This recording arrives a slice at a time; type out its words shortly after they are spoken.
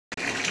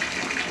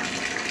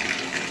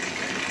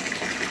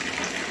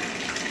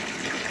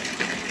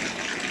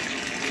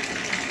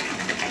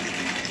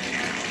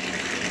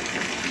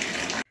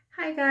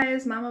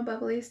guys, Mama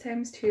Bubblies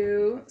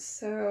 ×2.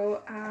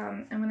 So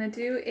I'm gonna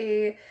do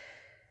a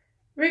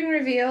ring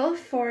reveal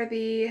for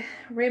the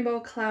Rainbow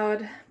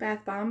Cloud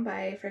Bath Bomb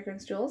by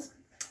Fragrant Jewels.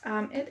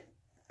 It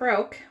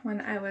broke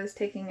when I was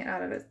taking it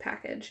out of its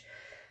package.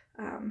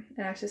 It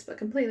actually split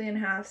completely in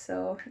half,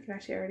 so you can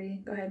actually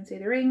already go ahead and see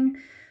the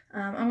ring.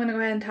 I'm gonna go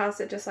ahead and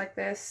toss it just like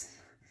this.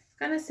 It's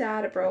kind of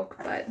sad it broke,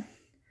 but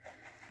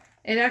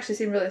it actually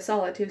seemed really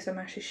solid too, so I'm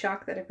actually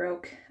shocked that it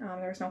broke.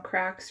 There was no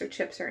cracks or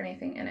chips or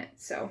anything in it,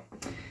 so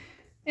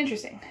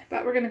interesting.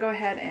 But we're gonna go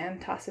ahead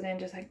and toss it in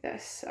just like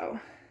this. So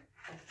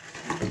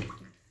there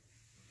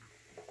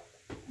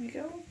we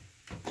go.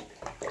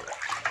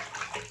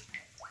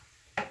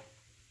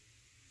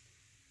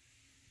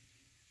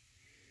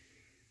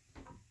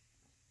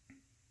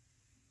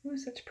 Ooh,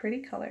 such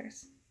pretty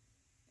colors.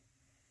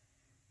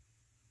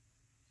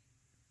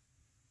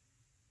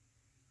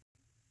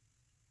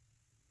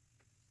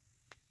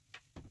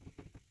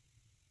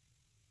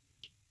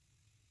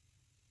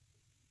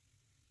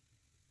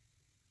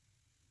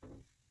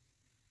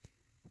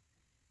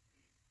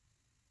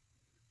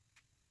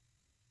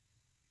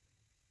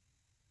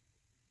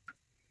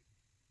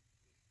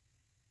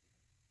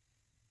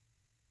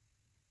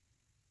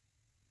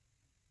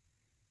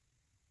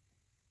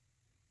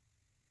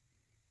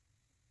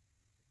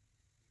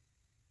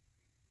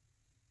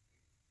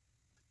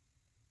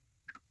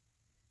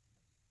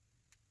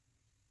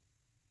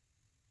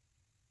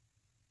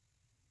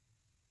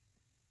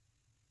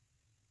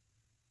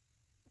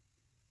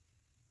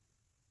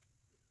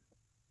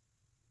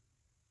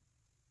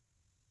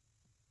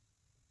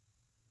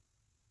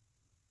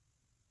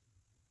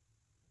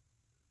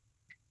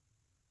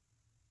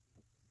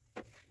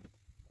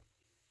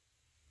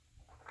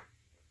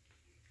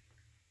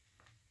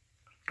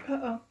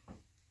 Uh-oh.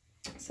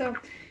 So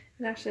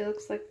it actually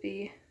looks like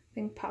the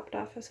thing popped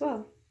off as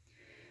well.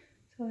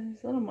 So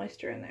there's a little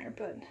moisture in there,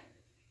 but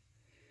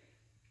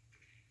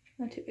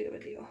not too big of a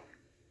deal.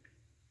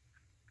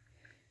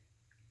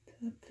 So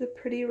that's the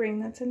pretty ring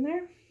that's in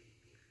there.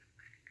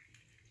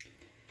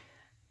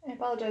 I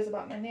apologize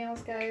about my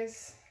nails,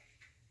 guys.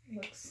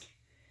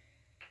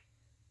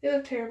 They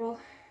look terrible.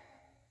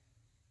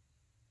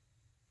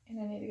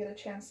 And I need to get a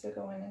chance to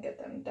go in and get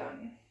them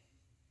done.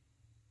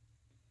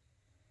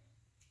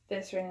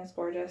 This ring is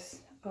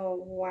gorgeous. Oh,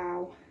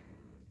 wow.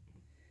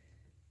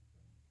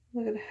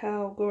 Look at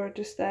how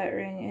gorgeous that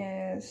ring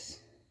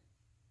is.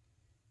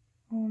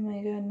 Oh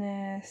my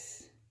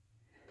goodness.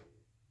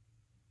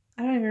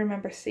 I don't even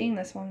remember seeing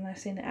this one when I've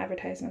seen the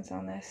advertisements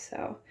on this,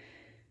 so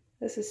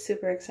this is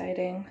super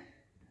exciting.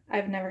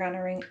 I've never gotten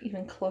a ring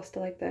even close to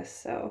like this,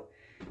 so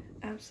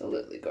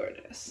absolutely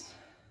gorgeous.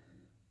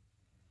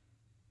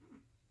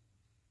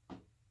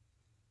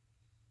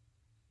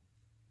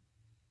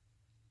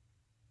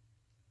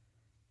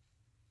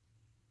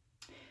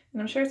 And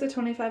I'm sure it's a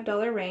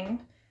 $25 ring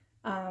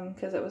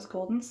because it was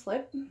golden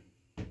slip.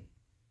 But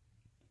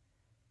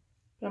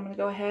I'm going to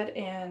go ahead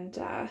and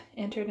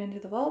enter it into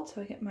the vault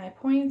so I get my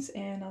points,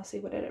 and I'll see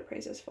what it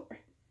appraises for.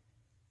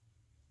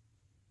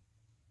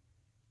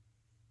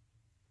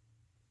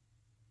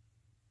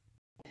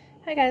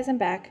 Hi guys, I'm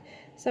back.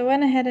 So I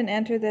went ahead and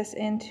entered this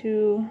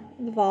into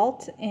the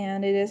vault,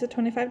 and it is a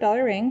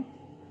 $25 ring.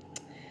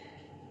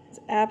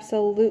 It's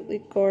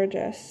absolutely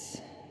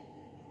gorgeous.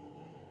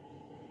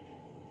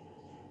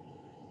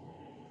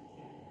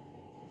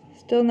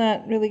 Still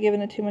not really giving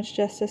it too much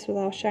justice with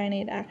how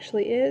shiny it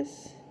actually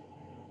is.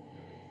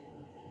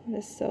 It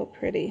is so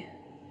pretty.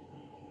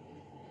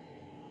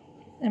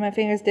 And my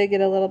fingers did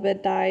get a little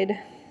bit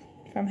dyed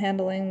from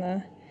handling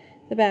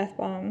the bath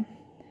bomb.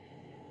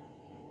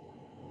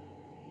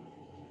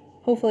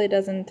 Hopefully it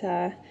doesn't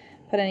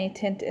put any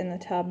tint in the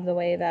tub the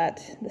way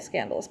that the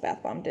Scandalous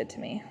bath bomb did to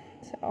me.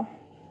 So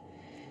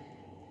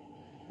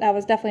that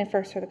was definitely a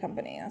first for the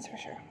company, that's for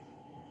sure.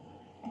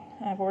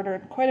 I've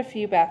ordered quite a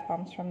few bath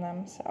bombs from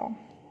them, so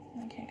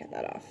I can't get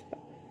that off. But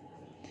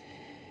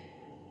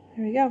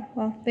there we go.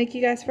 Well, thank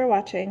you guys for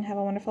watching. Have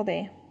a wonderful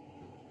day.